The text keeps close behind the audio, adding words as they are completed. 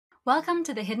Welcome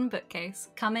to the Hidden Bookcase.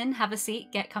 Come in, have a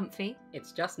seat, get comfy.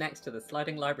 It's just next to the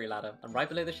sliding library ladder and right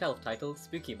below the shelf titled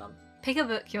Spooky Month. Pick a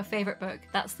book, your favourite book.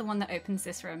 That's the one that opens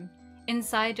this room.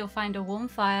 Inside, you'll find a warm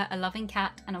fire, a loving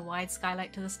cat, and a wide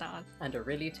skylight to the stars. And a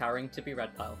really towering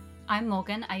to-be-read pile. I'm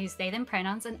Morgan, I use they-them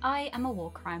pronouns, and I am a war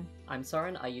crime. I'm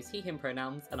Soren, I use he-him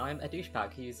pronouns, and I'm a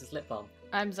douchebag who uses lip balm.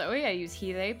 I'm Zoe, I use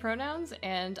he-they pronouns,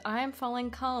 and I am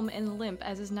falling calm and limp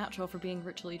as is natural for being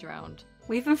ritually drowned.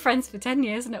 We've been friends for 10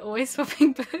 years and are always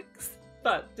swapping books.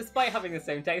 But despite having the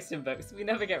same taste in books, we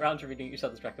never get around to reading each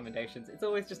other's recommendations. It's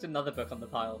always just another book on the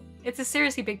pile. It's a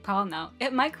seriously big pile now.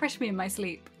 It might crush me in my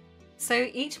sleep. So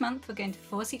each month we're going to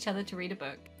force each other to read a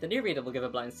book. The new reader will give a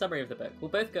blind summary of the book, we'll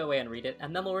both go away and read it,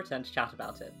 and then we'll return to chat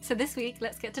about it. So this week,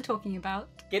 let's get to talking about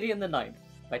Gideon the Ninth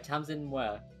by Tamsyn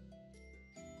Muir.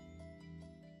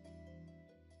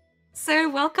 So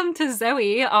welcome to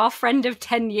Zoe, our friend of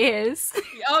 10 years.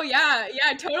 Oh yeah,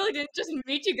 I totally didn't just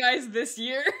meet you guys this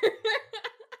year.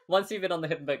 Once you've been on the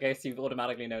Hidden Bookcase, you've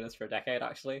automatically known us for a decade,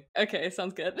 actually. Okay,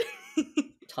 sounds good.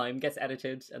 Time gets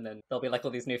edited, and then there'll be like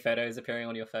all these new photos appearing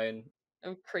on your phone.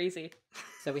 I'm crazy.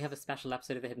 So we have a special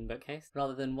episode of the Hidden Bookcase.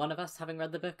 Rather than one of us having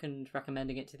read the book and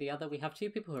recommending it to the other, we have two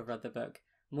people who have read the book,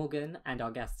 Morgan and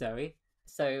our guest Zoe.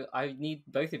 So I need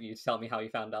both of you to tell me how you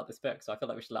found out this book, so I feel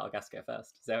like we should let our guest go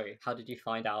first. Zoe, how did you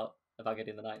find out about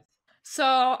Gideon the Ninth? So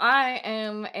I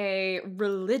am a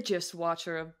religious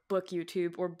watcher of book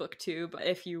YouTube, or booktube,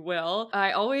 if you will.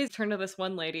 I always turn to this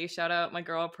one lady, shout out my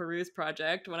girl Peruse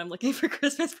Project, when I'm looking for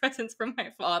Christmas presents from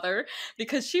my father,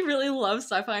 because she really loves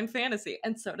sci-fi and fantasy,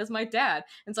 and so does my dad.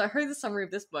 And so I heard the summary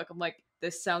of this book, I'm like,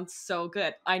 this sounds so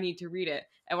good, I need to read it.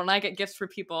 And when I get gifts for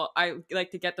people, I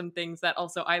like to get them things that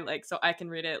also I like so I can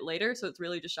read it later, so it's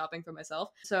really just shopping for myself.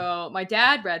 So my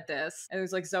dad read this, and he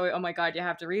was like, Zoe, oh my god, you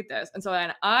have to read this. And so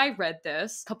then I read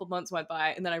this, a couple months went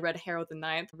by, and then I read Harold the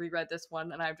Ninth, reread this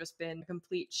one, and I've just been a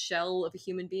complete shell of a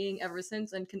human being ever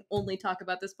since, and can only talk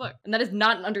about this book. And that is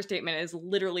not an understatement, it is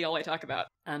literally all I talk about.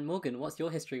 And Morgan, what's your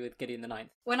history with Gideon the Ninth?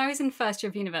 When I was in first year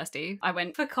of university, I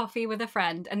went for coffee with a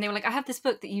friend, and they were like, I have this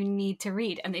book that you need to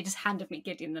read, and they just handed me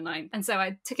Gideon the Ninth. And so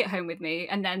I took it home with me,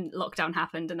 and then lockdown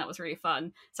happened, and that was really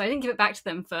fun. So I didn't give it back to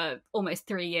them for almost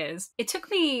 3 years. It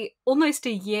took me almost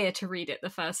a year to read it the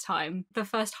first time. The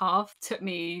first half took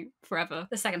me forever.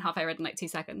 The second half I read in like 2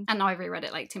 seconds, and now I've reread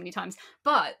it like too many times.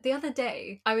 But the other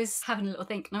day, I was having a little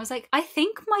think, and I was like, I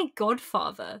think my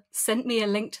godfather sent me a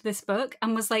link to this book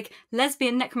and was like,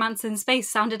 lesbian necromancer in space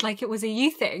sounded like it was a you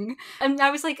thing. And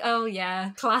I was like, oh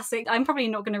yeah, classic. I'm probably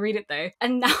not going to read it though.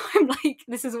 And now I'm like,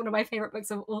 this is one of my favourite books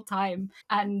of all time.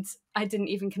 And I didn't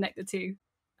even connect the two.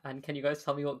 And can you guys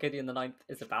tell me what Gideon the Ninth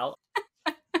is about?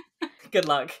 Good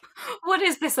luck. What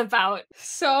is this about?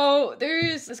 So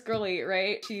there's this girlie,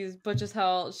 right? She's butch as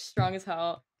hell, she's strong as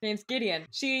hell. Her name's Gideon.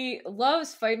 She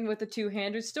loves fighting with a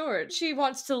two-handed sword. She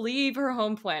wants to leave her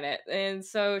home planet, and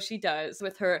so she does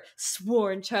with her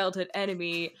sworn childhood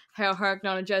enemy,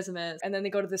 Harknon and Jesimus. And then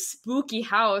they go to this spooky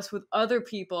house with other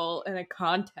people in a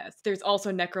contest. There's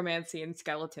also necromancy and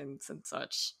skeletons and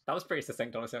such. That was pretty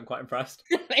succinct, honestly. I'm quite impressed.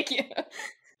 Thank you.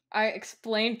 I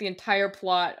explained the entire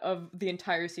plot of the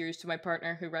entire series to my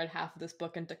partner, who read half of this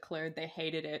book and declared they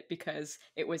hated it because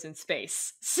it was in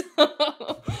space. So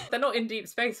They're not in deep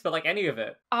space for like any of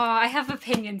it. I have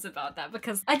opinions about that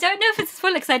because I don't know if it's a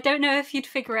spoiler, because I don't know if you'd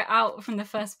figure it out from the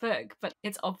first book, but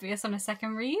it's obvious on a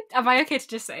second read. Am I okay to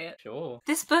just say it? Sure.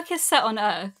 This book is set on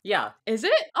Earth. Yeah. Is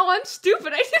it? Oh, I'm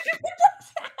stupid. I didn't read that.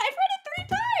 I've read it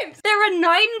 3 times. There are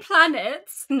 9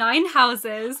 planets, 9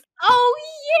 houses. Oh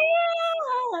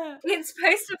yeah. It's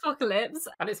post-apocalypse.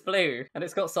 And it's blue. And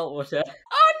it's got salt water.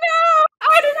 Oh no!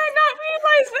 How did I not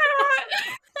realize that?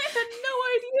 I had no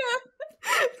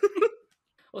idea.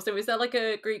 Also, is there like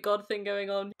a Greek god thing going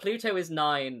on? Pluto is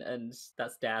 9, and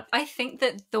that's death. I think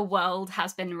that the world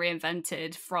has been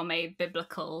reinvented from a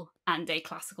biblical and a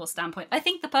classical standpoint. I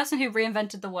think the person who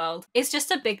reinvented the world is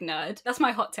just a big nerd. That's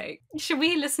my hot take. Should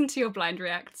we listen to your blind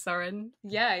react, Soren?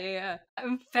 Yeah.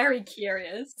 I'm very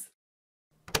curious.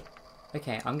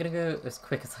 Okay, I'm gonna go as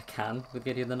quick as I can with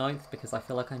Gideon the Ninth, because I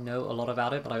feel like I know a lot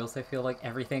about it, but I also feel like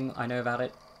everything I know about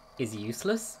it is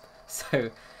useless. So,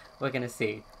 we're gonna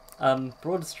see.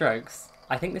 Broad strokes,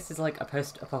 I think this is like a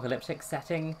post-apocalyptic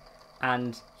setting,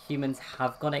 and humans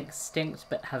have gone extinct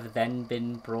but have then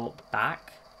been brought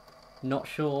back. Not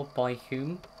sure by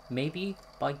whom. Maybe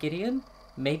by Gideon?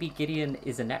 Maybe Gideon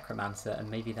is a necromancer, and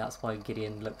maybe that's why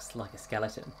Gideon looks like a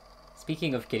skeleton.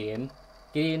 Speaking of Gideon,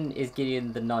 Gideon is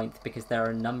Gideon the Ninth because there are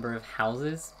a number of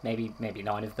houses, maybe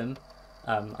 9 of them.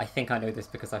 I think I know this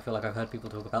because I feel like I've heard people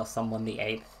talk about someone the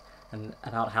 8th and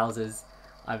about houses.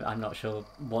 I'm not sure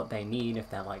what they mean, if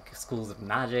they're like schools of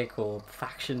magic or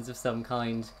factions of some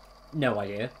kind. No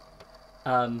idea.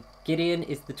 Gideon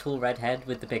is the tall redhead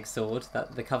with the big sword.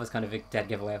 That the cover's kind of a dead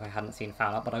giveaway if I hadn't seen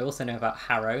fan art, but I also know about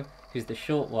Harrow, who's the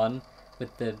short one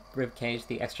with the ribcage,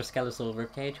 the extraskeletal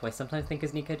ribcage, who I sometimes think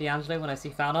is Nico D'Angelo when I see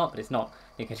fan art, but it's not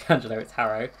Nico D'Angelo, it's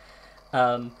Harrow.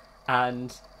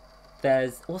 And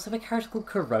there's also a character called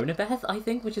Coronabeth, I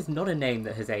think, which is not a name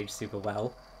that has aged super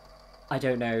well. I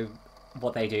don't know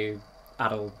what they do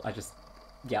at all.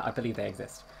 I believe they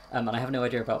exist. And I have no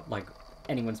idea about, like,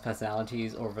 anyone's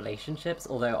personalities or relationships,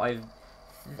 although I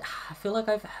feel like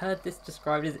I've heard this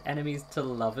described as enemies to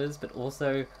lovers, but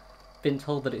also been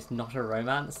told that it's not a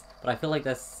romance. But I feel like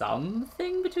there's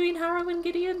something between Harrow and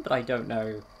Gideon, but I don't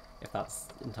know if that's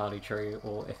entirely true,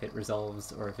 or if it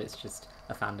resolves, or if it's just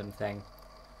a fandom thing.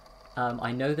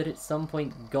 I know that at some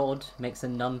point God makes a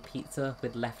nun pizza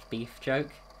with left beef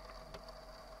joke.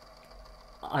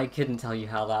 I couldn't tell you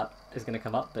how that is going to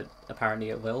come up, but apparently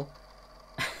it will.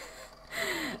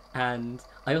 And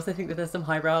I also think that there's some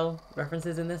highbrow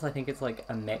references in this. I think it's like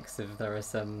a mix of, there are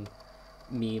some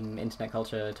meme internet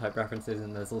culture type references,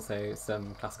 and there's also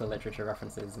some classical literature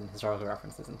references and historical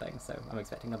references and things, so I'm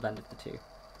expecting a blend of the two.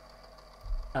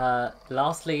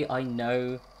 Lastly, I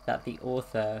know that the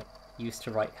author used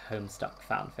to write Homestuck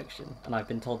fanfiction, and I've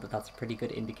been told that that's a pretty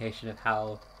good indication of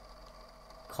how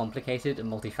complicated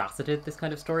and multifaceted this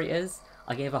kind of story is.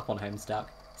 I gave up on Homestuck,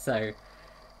 so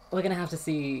we're gonna have to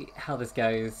see how this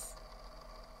goes.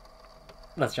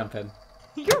 Let's jump in.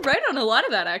 You're right on a lot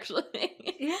of that, actually.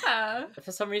 Yeah.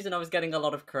 For some reason, I was getting a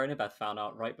lot of Coronabeth fan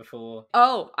art right before.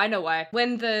 Oh, I know why.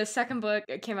 When the second book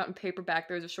came out in paperback,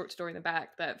 there was a short story in the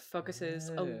back that focuses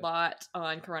a lot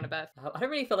on Coronabeth. I don't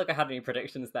really feel like I had any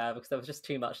predictions there, because there was just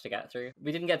too much to get through.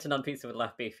 We didn't get to Nun Pizza with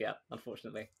left beef yet,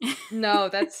 unfortunately. No,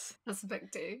 that's a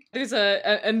big do. There's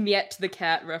a Miette the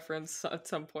cat reference at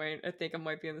some point. I think it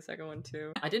might be in the second one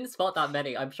too. I didn't spot that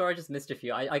many. I'm sure I just missed a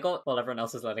few. I got, while everyone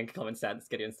else was learning common sense,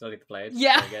 Gideon studied the blade.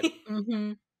 Yeah.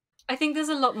 Mm-hmm. I think there's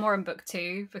a lot more in book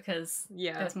 2 because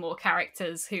Yeah. there's more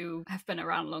characters who have been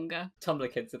around longer.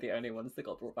 Tumblr kids are the only ones that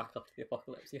got brought back after the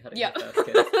apocalypse. You heard it Yeah. here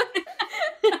first, kids.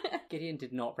 Gideon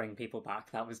did not bring people back.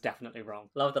 That was definitely wrong.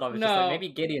 Love that I was just like, maybe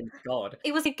Gideon's God.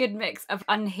 It was a good mix of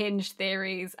unhinged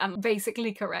theories and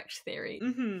basically correct theory.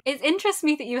 Mm-hmm. It interests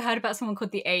me that you heard about someone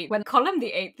called the Eight when Column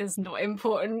the Eighth is not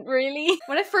important, really.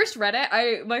 When I first read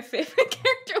it, my favorite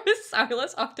character was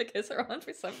Silas Octakisaron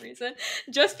for some reason,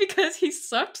 just because he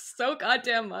sucked so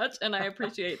goddamn much, and I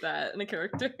appreciate that in a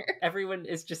character. Everyone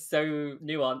is just so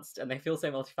nuanced, and they feel so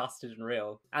multifaceted and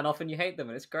real, and often you hate them,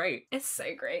 and it's great. It's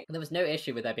so great. And there was no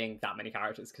issue with there being that many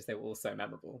characters because they were all so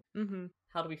memorable. Mm-hmm.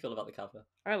 How do we feel about the cover?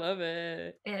 I love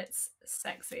it. It's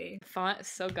sexy. Font is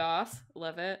so goth.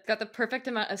 Love it. Got the perfect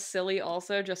amount of silly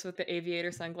also, just with the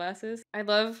aviator sunglasses. I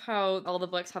love how all the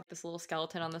books have this little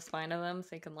skeleton on the spine of them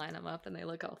so you can line them up and they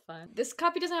look all fun. This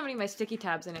copy doesn't have any of my sticky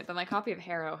tabs in it, but my copy of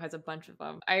Harrow has a bunch of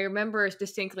them. I remember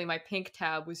distinctly my pink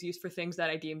tab was used for things that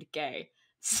I deemed gay.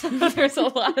 So there's a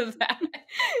lot of that.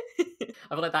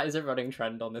 I feel like that is a running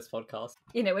trend on this podcast.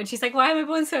 You know, when she's like, why am I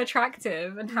born so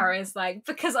attractive? And Harrow's like,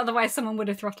 because otherwise someone would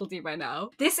have throttled you by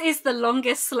now. This is the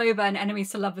longest slow burn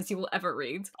enemies to lovers you will ever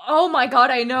read. Oh my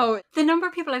god, I know. The number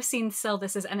of people I've seen sell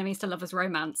this as enemies to lovers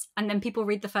romance, and then people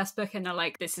read the first book and are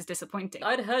like, this is disappointing.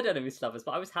 I'd heard enemies to lovers,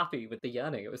 but I was happy with the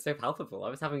yearning. It was so palpable. I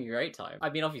was having a great time.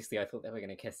 I mean, obviously I thought they were going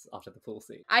to kiss after the pool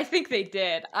scene. I think they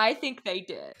did. I think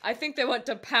they went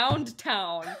to Pound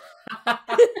Town.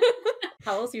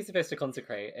 How else are you supposed to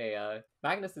consecrate a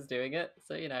Magnus is doing it,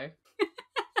 so you know.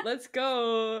 Let's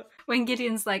go. When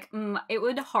Gideon's like, it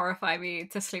would horrify me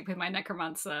to sleep with my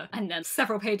necromancer. And then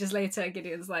several pages later,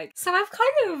 Gideon's like, so I've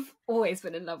kind of always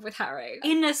been in love with Harrow.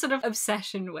 In a sort of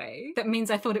obsession way. That means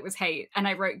I thought it was hate. And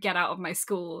I wrote get out of my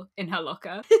school in her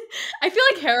locker. I feel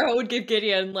like Harrow would give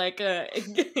Gideon like a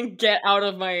get out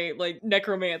of my like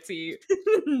necromancy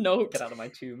note. Get out of my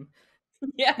tomb.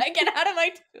 Yeah, get out of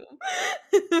my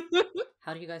tomb.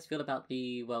 How do you guys feel about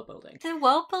the world building? The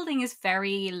world building is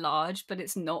very large, but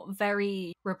it's not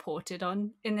very reported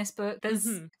on in this book. There's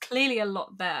clearly a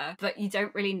lot there, but you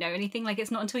don't really know anything. Like,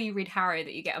 it's not until you read Harrow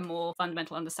that you get a more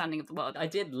fundamental understanding of the world. I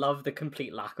did love the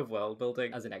complete lack of world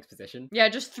building as an exposition. Yeah,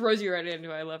 it just throws you right into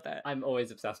it. I love that. I'm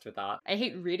always obsessed with that. I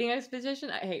hate reading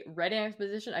exposition. I hate writing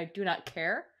exposition. I do not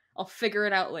care. I'll figure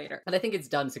it out later. And I think it's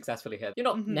done successfully here. You're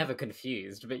not Mhm. never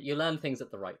confused, but you learn things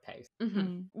at the right pace.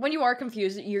 When you are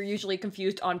confused, you're usually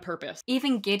confused on purpose.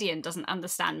 Even Gideon doesn't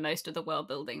understand most of the world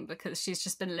building because she's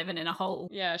just been living in a hole.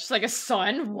 Yeah, she's like, a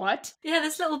son? What? Yeah,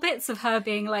 there's little bits of her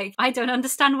being like, I don't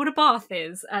understand what a bath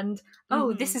is, and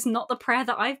oh, this is not the prayer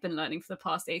that I've been learning for the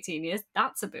past 18 years.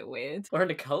 That's a bit weird. We're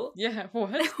in a cult? Yeah,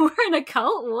 what? We're in a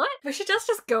cult? What? But she does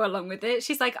just go along with it.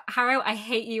 She's like, Harrow, I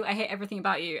hate you. I hate everything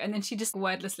about you. And then she just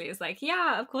wordlessly is like,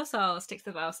 yeah, of course I'll stick to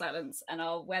the vow of silence and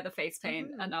I'll wear the face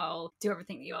paint and I'll do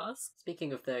everything that you ask.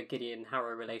 Speaking of the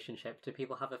Gideon-Harrow relationship, do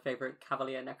people have a favourite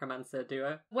Cavalier-Necromancer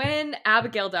duo? When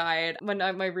Abigail died, when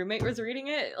my roommate was reading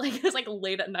it, like it was like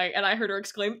late at night, and I heard her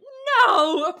exclaim,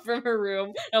 "No!" from her room.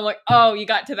 And I'm like, oh, you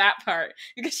got to that part.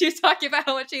 Because she was talking about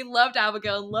how much she loved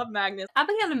Abigail and loved Magnus.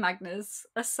 Abigail and Magnus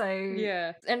are so...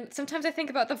 Yeah. And sometimes I think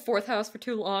about the fourth house for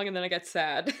too long and then I get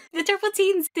sad. The Triple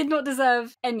Teens did not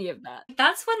deserve any of that.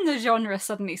 That's when the genre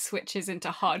suddenly switches into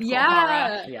hardcore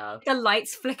horror. Yeah. The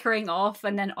lights flickering off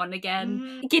and then on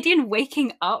again. Gideon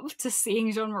waking up to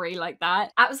seeing Jean-Marie like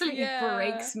that absolutely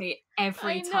breaks me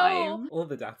every time. All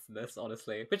the deaths in this,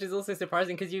 honestly. Which is also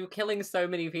surprising because you're killing so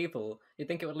many people. You'd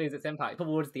think it would lose its impact.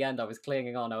 Towards the end, I was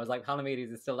clinging on. I was like,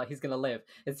 Palamedes is still like, he's gonna live.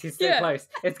 He's so close.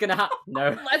 It's gonna happen.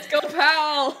 No. Let's go,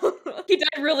 pal! He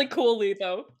died really coolly,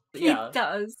 though. Yeah. He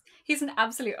does. He's an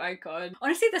absolute icon.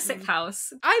 Honestly, the Sixth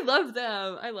House. I love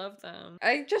them. I love them.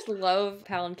 I just love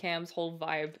Pal and Cam's whole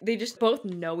vibe. They just both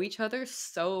know each other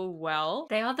so well.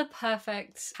 They are the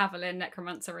perfect Cavalier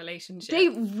Necromancer relationship. They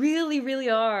really, really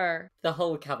are. The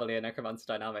whole Cavalier-Necromancer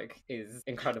dynamic is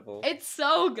incredible. It's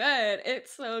so good.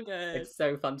 It's so good. It's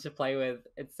so fun to play with.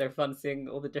 It's so fun seeing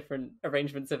all the different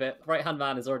arrangements of it. Right-hand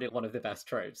man is already one of the best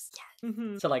tropes.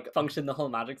 To like function the whole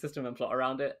magic system and plot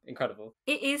around it. Incredible.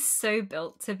 It is so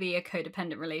built to be a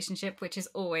codependent relationship, which is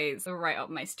always right up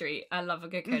my street. I love a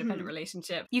good codependent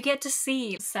relationship. You get to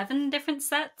see 7 different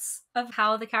sets of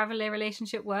how the Cavalier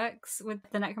relationship works with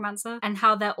the Necromancer and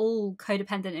how they're all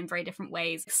codependent in very different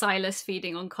ways. Silas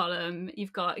feeding on Column.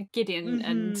 You've got Gideon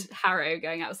and Harrow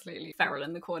going absolutely feral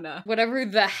in the corner. Whatever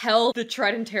the hell the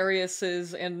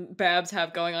Tridentariuses and Babs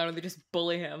have going on, they just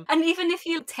bully him. And even if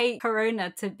you take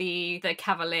Corona to be the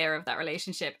Cavalier of that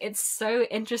relationship, it's so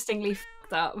interestingly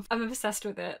f***ed up. I'm obsessed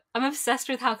with it. I'm obsessed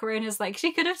with how Corona's like,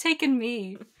 she could have taken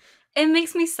me. It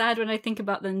makes me sad when I think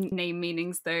about the name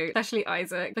meanings, though, especially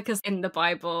Isaac, because in the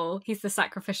Bible, he's the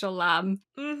sacrificial lamb.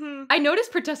 I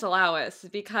noticed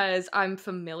Protesilaus because I'm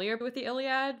familiar with the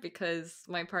Iliad, because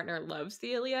my partner loves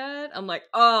the Iliad. I'm like,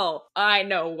 oh, I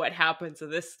know what happened to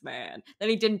this man. Then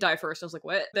he didn't die first. I was like,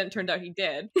 what? Then it turned out he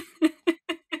did.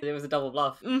 It was a double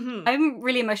bluff. I'm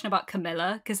really emotional about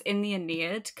Camilla, because in the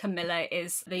Aeneid, Camilla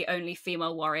is the only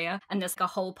female warrior, and there's like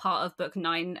a whole part of book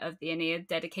 9 of the Aeneid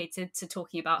dedicated to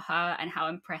talking about her and how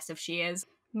impressive she is.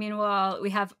 Meanwhile,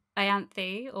 we have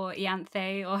Ianthe,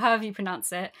 or however you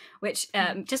pronounce it, which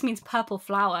just means purple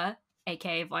flower,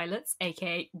 aka violets,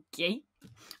 aka gay.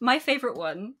 My favourite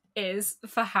one is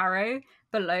for Harrow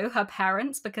below her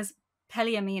parents, because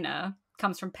Peliamina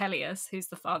comes from Peleus, who's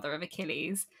the father of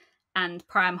Achilles, and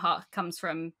Priam comes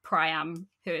from Priam,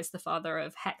 who is the father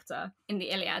of Hector in the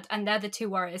Iliad. And they're the 2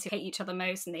 warriors who hate each other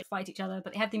most, and they fight each other,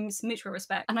 but they have this mutual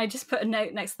respect. And I just put a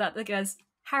note next to that goes,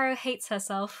 Harrow hates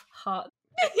herself, heart.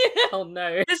 Oh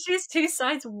no. Because she's 2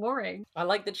 sides warring. I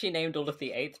like that she named all of the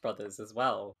 8th brothers as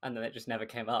well, and then it just never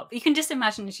came up. You can just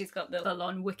imagine she's got the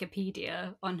full-on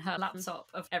Wikipedia on her laptop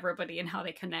of everybody and how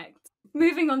they connect.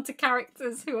 Moving on to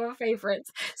characters who are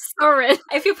favourites. Soren.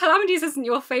 If your Palamedes isn't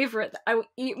your favourite, I will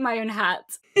eat my own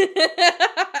hat.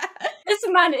 This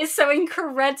man is so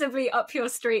incredibly up your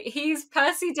street. He's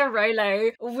Percy de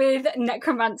Rolo with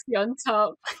necromancy on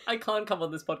top. I can't come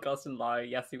on this podcast and lie.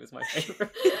 Yes, he was my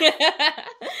favourite.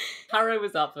 Harrow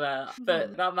was up there,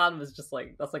 but that man was just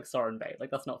like, that's like Soren bait.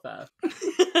 Like, that's not fair.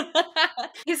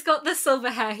 He's got the silver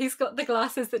hair. He's got the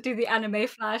glasses that do the anime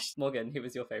flash. Morgan, who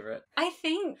was your favourite? I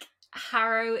think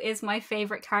Harrow is my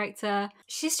favourite character.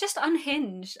 She's just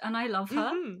unhinged and I love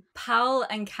her. Pal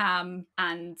and Cam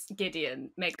and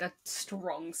Gideon make a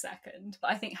strong second,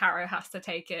 but I think Harrow has to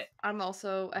take it. I'm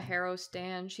also a Harrow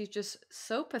stan. She's just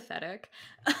so pathetic.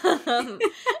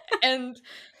 And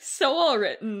so well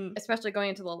written, especially going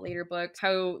into the later books.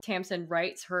 How Tamsyn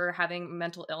writes her having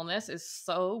mental illness is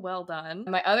so well done.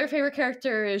 My other favorite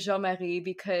character is Jean-Marie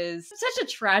because such a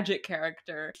tragic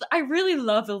character. I really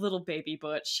love the little baby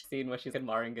butch. See, scene where she's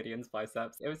admiring Gideon's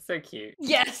biceps. It was so cute.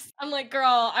 Yes! I'm like,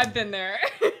 girl, I've been there.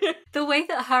 The way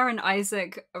that her and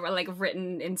Isaac are like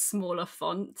written in smaller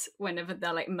font whenever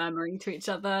they're like murmuring to each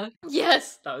other.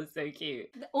 Yes! That was so cute.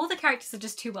 All the characters are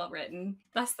just too well written.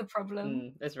 That's the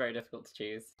problem. It's very difficult to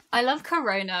choose. I love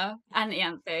Corona and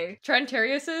Ianthe.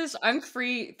 Trentarius's, I'm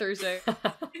free Thursday.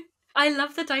 I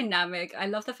love the dynamic. I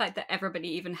love the fact that everybody,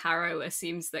 even Harrow,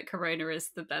 assumes that Corona is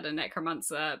the better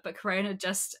necromancer, but Corona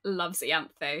just loves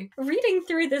Ianthe. Reading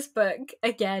through this book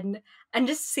again and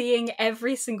just seeing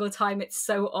every single time it's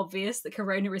so obvious that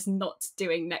Corona is not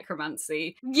doing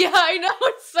necromancy. Yeah, I know,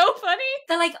 it's so funny.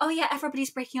 They're like, oh yeah, everybody's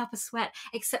breaking up a sweat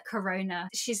except Corona.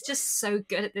 She's just so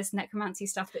good at this necromancy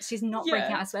stuff that she's not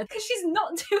breaking out a sweat because she's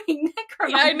not doing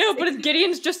necromancy. Yeah, I know, but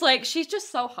Gideon's just like, she's just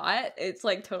so hot. It's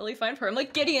like totally fine for him.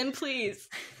 Like, Gideon, please.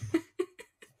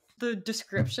 The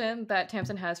description that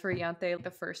Tamsyn has for Ianthe the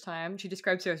first time, she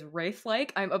describes her as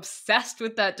wraith-like. I'm obsessed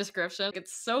with that description.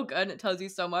 It's so good and it tells you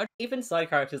so much. Even side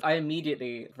characters, I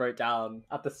immediately wrote down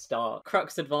at the start,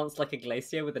 Crux advanced like a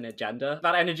glacier with an agenda.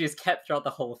 That energy is kept throughout the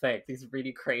whole thing. These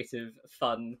really creative,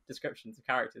 fun descriptions of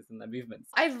characters and their movements.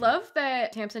 I love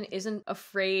that Tamsyn isn't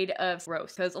afraid of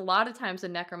growth, because a lot of times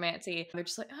in necromancy, they're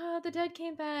just like, oh, the dead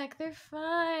came back, they're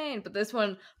fine. But this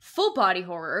one, full body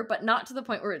horror, but not to the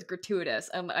point where it's gratuitous.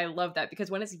 And I love that because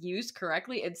when it's used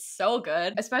correctly, it's so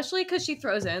good, especially because she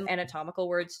throws in anatomical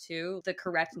words too, the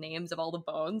correct names of all the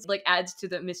bones, like adds to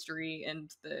the mystery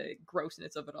and the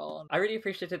grossness of it all. I really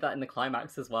appreciated that in the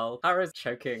climax as well. Hara's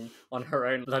choking on her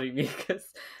own bloody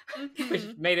mucus, which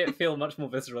made it feel much more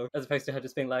visceral, as opposed to her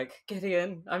just being like,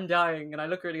 Gideon, I'm dying and I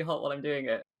look really hot while I'm doing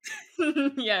it.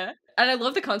 Yeah. And I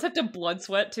love the concept of blood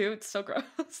sweat too. It's so gross.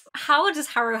 How does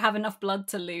Harrow have enough blood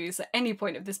to lose at any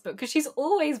point of this book? Because she's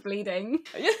always bleeding.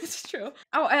 Yeah, it's true.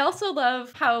 Oh, I also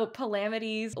love how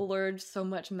Palamedes learned so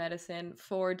much medicine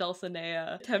for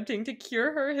Dulcinea, attempting to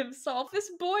cure her himself. This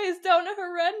boy is down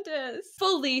horrendous.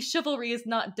 Fully chivalry is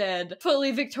not dead.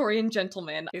 Fully Victorian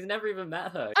gentleman. He's never even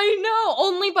met her. I know,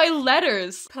 only by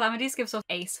letters. Palamedes gives off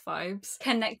ace vibes,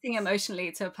 connecting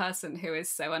emotionally to a person who is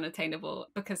so unattainable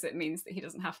because it means that he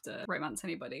doesn't have to romance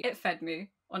anybody. It fed me,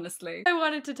 honestly. I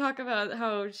wanted to talk about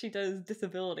how she does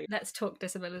disability. Let's talk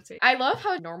disability. I love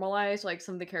how normalized, like,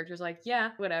 some of the characters, like,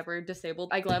 yeah, whatever,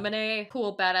 disabled. Iglemine,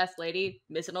 cool, badass lady,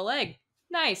 missing a leg.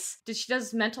 Nice. She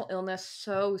does mental illness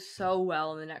so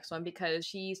well in the next one because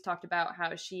she's talked about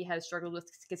how she has struggled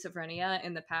with schizophrenia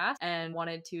in the past and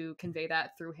wanted to convey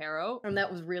that through Harrow. And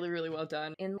that was really well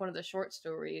done. In one of the short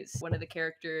stories, one of the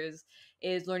characters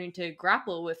is learning to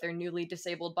grapple with their newly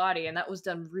disabled body, and that was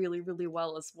done really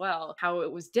well as well. How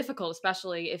it was difficult,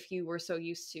 especially if you were so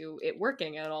used to it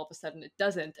working and all of a sudden it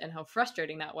doesn't, and how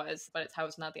frustrating that was, but it's how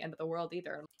it's not the end of the world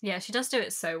either. Yeah, she does do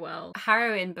it so well.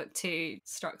 Harrow in book 2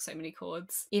 struck so many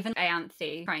chords. Even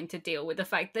Ianthe trying to deal with the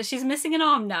fact that she's missing an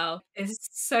arm now is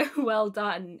so well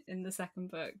done in the second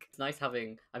book. It's nice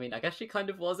having, I mean, I guess she kind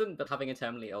of wasn't, but having a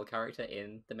terminally ill character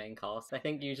in the main cast. I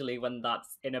think usually when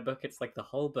that's in a book, it's like the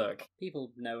whole book. People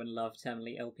know and love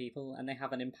terminally ill people, and they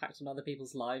have an impact on other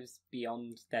people's lives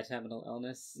beyond their terminal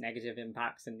illness. Negative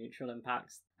impacts and neutral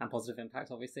impacts, and positive impacts,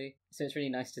 obviously. So it's really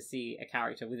nice to see a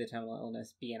character with a terminal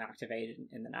illness be an activated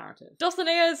in the narrative.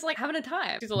 Dulcinea is like having a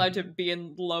time. She's allowed to be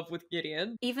in love with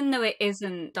Gideon. Even though it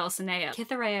isn't Dulcinea,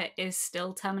 Cytherea is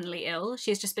still terminally ill.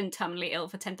 She's just been terminally ill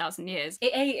for 10,000 years.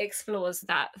 It explores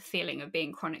that feeling of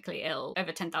being chronically ill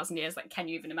over 10,000 years. Like, can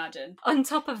you even imagine? On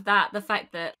top of that, the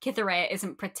fact that Cytherea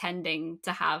isn't pretending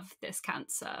to have this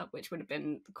cancer, which would have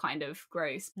been kind of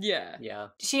gross. Yeah.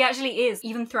 She actually is.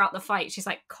 Even throughout the fight, she's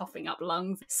like coughing up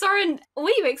lungs. Soren, were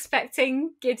you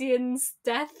expecting Gideon's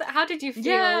death? How did you feel?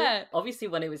 Yeah. Obviously,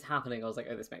 when it was happening, I was like,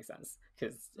 oh, this makes sense,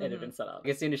 because it had been set up.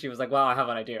 As soon as she was like, well, I have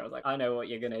an idea, I was like, I know what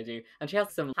you're gonna do. And she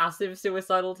has some passive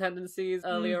suicidal tendencies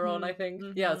earlier on, I think.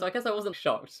 Yeah, so I guess I wasn't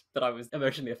shocked, but I was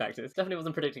emotionally affected. Definitely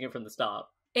wasn't predicting it from the start.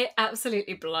 It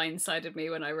absolutely blindsided me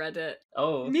when I read it.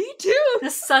 Oh. Me too! The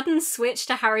sudden switch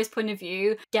to Harry's point of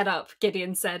view, get up,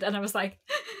 Gideon said, and I was like,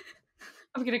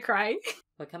 I'm gonna cry.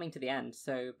 We're coming to the end,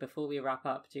 so before we wrap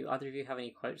up, do either of you have any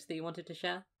quotes that you wanted to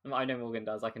share? I know Morgan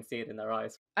does, I can see it in their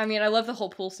eyes. I mean, I love the whole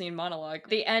pool scene monologue.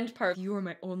 The end part, you are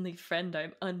my only friend,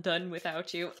 I'm undone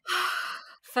without you.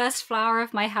 First flower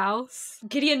of my house.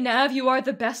 Gideon Nav, you are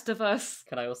the best of us.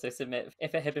 Can I also submit,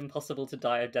 if it had been possible to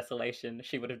die of desolation,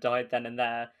 she would have died then and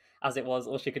there. As it was,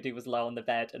 all she could do was lie on the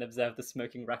bed and observe the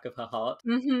smoking wreck of her heart.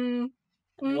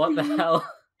 What the hell?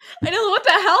 I know, what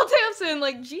the hell, Tamsyn?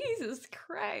 Like, Jesus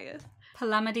Christ.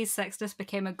 Palamedes Sextus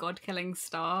became a god-killing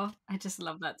star. I just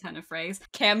love that turn of phrase.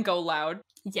 Cam go loud.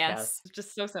 Yes.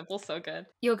 Just so simple, so good.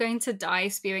 You're going to die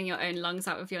spewing your own lungs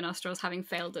out of your nostrils, having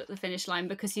failed at the finish line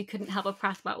because you couldn't help but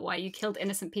prat about why you killed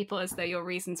innocent people as though your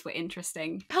reasons were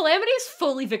interesting. Palamedes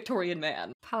fully Victorian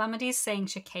man. Palamedes saying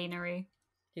chicanery.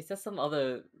 He says some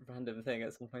other random thing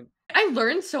at some point. I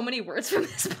learned so many words from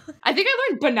this book. I think I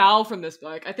learned banal from this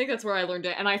book. I think that's where I learned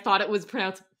it, and I thought it was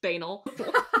pronounced banal.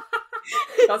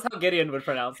 That's how Gideon would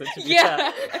pronounce it, to be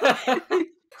fair.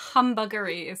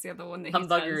 Humbuggery is the other one that he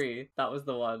Humbuggery, says. that was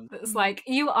the one. It's like,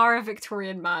 you are a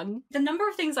Victorian man. The number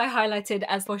of things I highlighted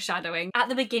as foreshadowing, at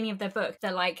the beginning of their book,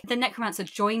 they're like, the necromancer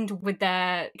joined with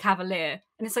their cavalier.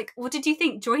 And it's like, what did you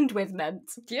think joined with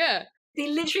meant? Yeah. They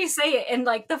literally say it in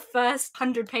like the first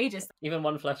 100 pages. Even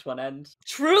one flesh, one end.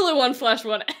 Truly one flesh,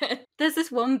 one end. There's this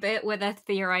one bit where they're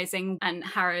theorizing and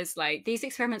Harrow's like, these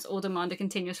experiments all demand a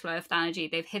continuous flow of energy.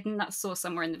 They've hidden that source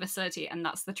somewhere in the vicinity and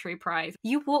that's the true prize.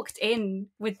 You walked in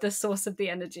with the source of the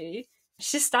energy.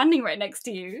 She's standing right next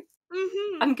to you.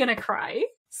 Mm-hmm. I'm gonna cry.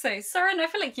 So, Soren, I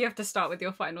feel like you have to start with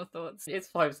your final thoughts. It's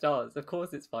 5 stars. Of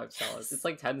course it's 5 stars. It's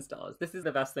like 10 stars. This is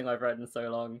the best thing I've read in so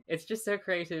long. It's just so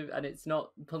creative and it's not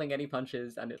pulling any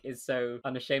punches and it is so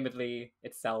unashamedly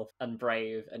itself and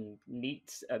brave and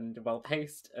neat and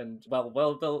well-paced and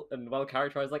well-built and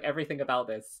well-characterized. Like, everything about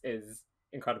this is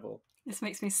incredible. This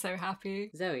makes me so happy.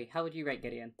 Zoe, how would you rate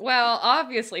Gideon? Well,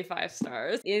 obviously 5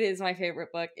 stars. It is my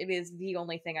favorite book. It is the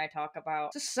only thing I talk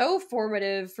about. Just so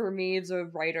formative for me as a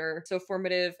writer. So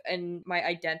formative in my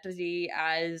identity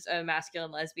as a masculine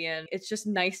lesbian. It's just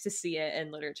nice to see it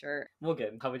in literature.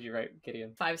 Morgan, how would you rate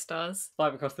Gideon? 5 stars.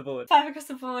 5 across the board. 5 across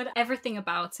the board. Everything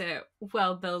about it.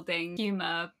 World-building,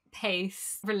 humour,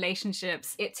 pace,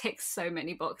 relationships. It ticks so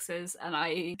many boxes and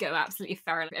I go absolutely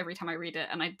feral every time I read it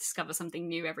and I discover something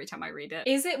new every time I read it.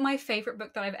 Is it my favourite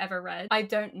book that I've ever read? I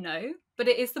don't know. But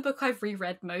it is the book I've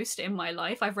reread most in my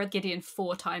life. I've read Gideon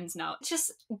 4 times now. It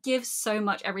just gives so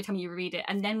much every time you read it.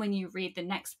 And then when you read the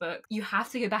next book, you have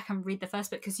to go back and read the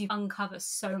first book because you uncover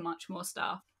so much more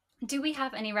stuff. Do we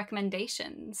have any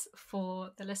recommendations for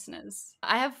the listeners?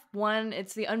 I have one.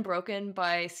 It's The Unbroken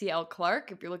by C.L.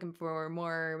 Clarke, if you're looking for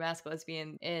more masculine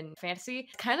lesbian in fantasy.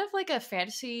 It's kind of like a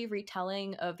fantasy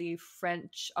retelling of the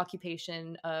French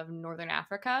occupation of Northern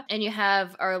Africa. And you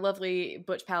have our lovely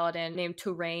butch paladin named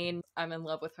Touraine. I'm in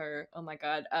love with her. Oh my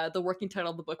god. The working title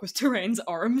of the book was Touraine's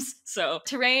Arms. So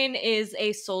Touraine is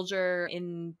a soldier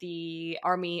in the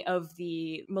army of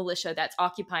the militia that's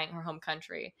occupying her home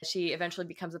country. She eventually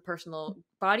becomes a personal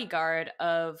bodyguard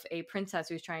of a princess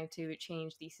who's trying to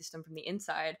change the system from the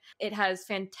inside. It has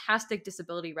fantastic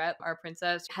disability rep. Our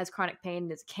princess has chronic pain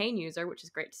and is a cane user, which is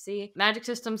great to see. Magic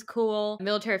system's cool.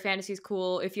 Military fantasy's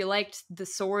cool. If you liked the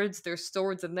swords, there's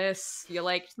swords in this. If you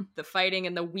liked the fighting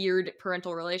and the weird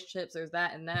parental relationships, there's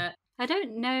that and that. I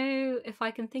don't know if I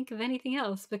can think of anything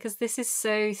else because this is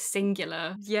so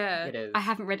singular. Yeah. It is. I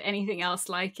haven't read anything else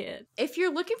like it. If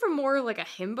you're looking for more like a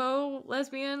himbo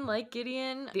lesbian like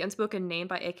Gideon, The Unspoken Name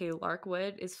by A.K.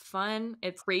 Larkwood is fun.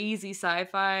 It's crazy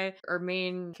sci-fi. Our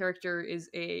main character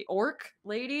is a orc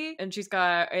lady and she's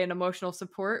got an emotional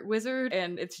support wizard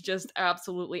and it's just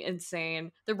absolutely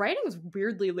insane. The writing is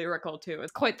weirdly lyrical too.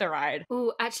 It's quite the ride.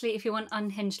 Oh, actually, if you want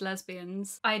unhinged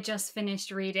lesbians, I just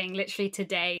finished reading literally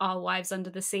today Our Wives Under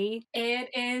the Sea. It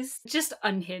is just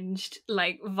unhinged,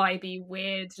 like vibey,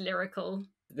 weird, lyrical.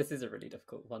 This is a really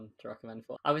difficult one to recommend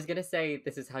for. I was going to say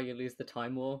This Is How You Lose the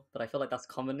Time War, but I feel like that's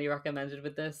commonly recommended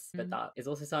with this. But that is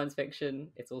also science fiction.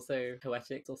 It's also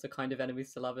poetic. It's also kind of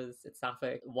enemies to lovers. It's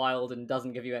sapphic, wild, and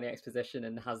doesn't give you any exposition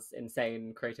and has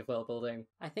insane creative world building.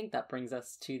 I think that brings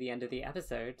us to the end of the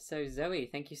episode. So Zoe,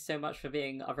 thank you so much for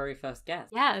being our very first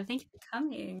guest. Yeah, thank you for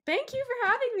coming. Thank you for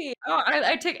having me. Oh,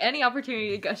 I take any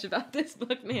opportunity to gush about this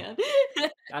book, man.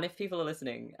 And if people are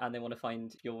listening and they want to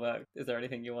find your work, is there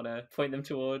anything you want to point them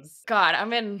towards? God,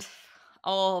 I'm in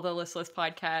all the listless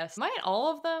podcasts. Am I in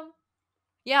all of them?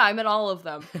 Yeah, I'm in all of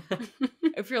them.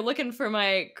 If you're looking for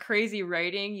my crazy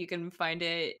writing, you can find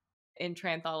it in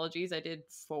Tranthologies. I did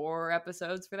 4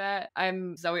 episodes for that.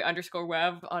 I'm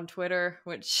Zoe_Web on Twitter,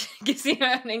 which gives you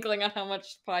an inkling on how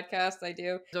much podcast I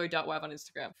do. Zoe.web on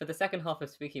Instagram. For the second half of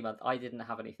Spooky Month, I didn't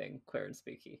have anything queer and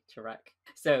spooky to rec.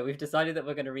 So we've decided that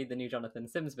we're going to read the new Jonathan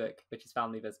Sims book, which is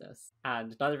Family Business.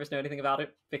 And neither of us know anything about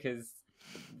it because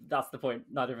that's the point.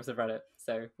 Neither of us have read it.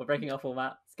 So we're breaking our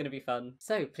format. It's going to be fun.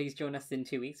 So please join us in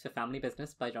 2 weeks for Family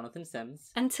Business by Jonathan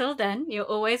Sims. Until then, you're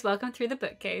always welcome through the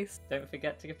bookcase. Don't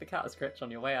forget to give the cat a scritch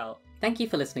on your way out. Thank you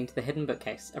for listening to The Hidden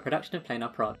Bookcase, a production of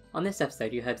Planar Prod. On this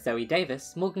episode, you heard Zoey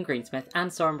Davis, Morgan Greensmith,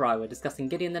 and Soren Briwer discussing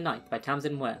Gideon the Ninth by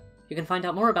Tamsyn Muir. You can find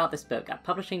out more about this book at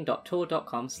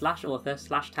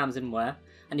publishing.tor.com/author/Tamsyn Muir,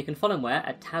 and you can follow Muir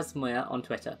at TazMuir on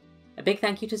Twitter. A big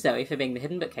thank you to Zoey for being the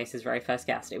Hidden Bookcase's very first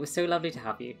guest. It was so lovely to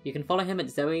have you. You can follow him at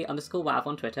Zoey_Wav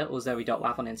on Twitter or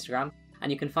Zoey.Wav on Instagram,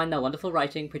 and you can find their wonderful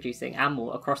writing, producing, and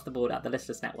more across the board at the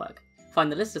Listless Network.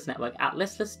 Find the Listless Network at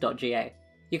listless.ga.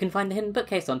 You can find the Hidden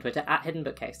Bookcase on Twitter at Hidden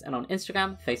Bookcase, and on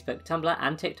Instagram, Facebook, Tumblr,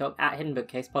 and TikTok at Hidden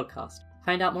Bookcase Podcast.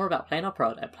 Find out more about Plain or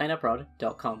Prod at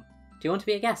plainorprod.com. Do you want to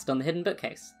be a guest on the Hidden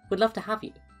Bookcase? We'd love to have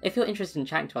you. If you're interested in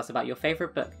chatting to us about your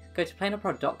favourite book, go to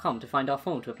plainorprod.com to find our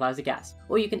form to apply as a guest,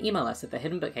 or you can email us at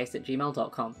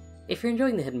thehiddenbookcase@gmail.com. If you're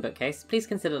enjoying the Hidden Bookcase, please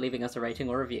consider leaving us a rating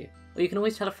or review, or you can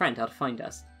always tell a friend how to find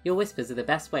us. Your whispers are the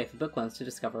best way for bookworms to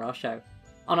discover our show.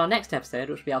 On our next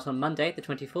episode, which will be out on Monday, the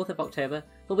 24th of October,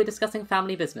 we'll be discussing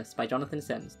Family Business by Jonathan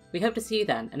Sims. We hope to see you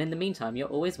then, and in the meantime, you're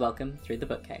always welcome through the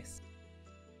bookcase.